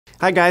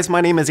Hi guys, my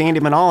name is Andy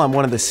Manahl. I'm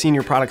one of the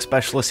senior product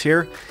specialists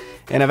here,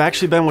 and I've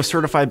actually been with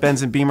Certified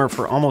Benz Beemer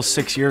for almost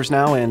 6 years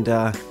now, and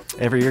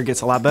every year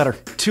gets a lot better.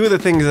 Two of the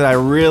things that I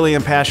really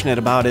am passionate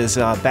about is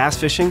bass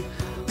fishing.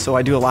 So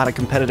I do a lot of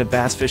competitive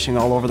bass fishing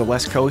all over the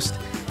West Coast,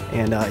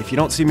 and if you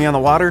don't see me on the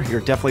water,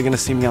 you're definitely going to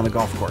see me on the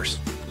golf course.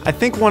 I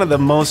think one of the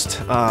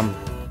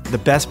the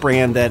best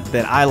brand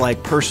that I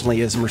like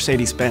personally is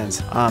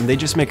Mercedes-Benz. They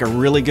just make a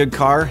really good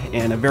car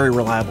and a very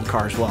reliable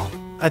car as well.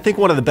 I think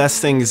one of the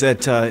best things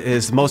that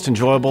is most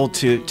enjoyable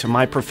to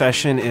my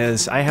profession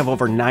is I have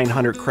over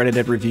 900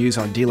 credited reviews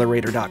on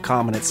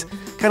DealerRater.com, and it's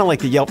kind of like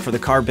the Yelp for the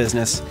car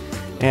business.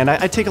 And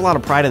I take a lot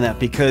of pride in that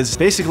because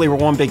basically we're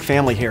one big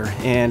family here,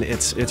 and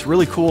it's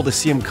really cool to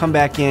see them come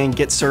back in,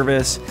 get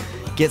service,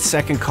 get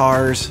second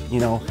cars,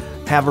 you know,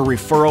 have a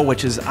referral,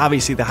 which is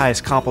obviously the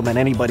highest compliment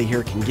anybody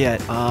here can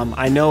get.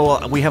 I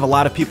know we have a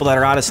lot of people that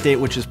are out of state,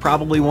 which is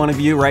probably one of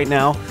you right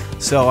now.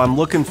 So I'm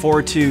looking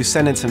forward to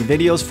sending some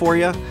videos for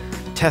you,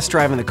 test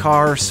driving the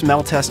car,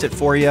 smell test it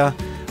for you.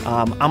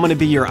 I'm going to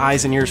be your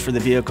eyes and ears for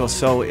the vehicle,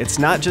 so it's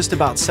not just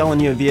about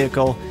selling you a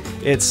vehicle.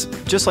 It's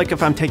just like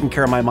if I'm taking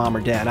care of my mom or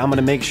dad. I'm going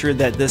to make sure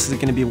that this is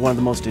going to be one of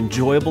the most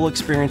enjoyable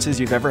experiences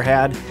you've ever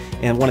had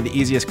and one of the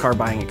easiest car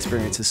buying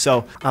experiences.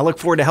 So I look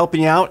forward to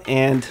helping you out,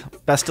 and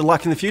best of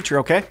luck in the future,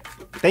 okay?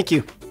 Thank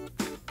you.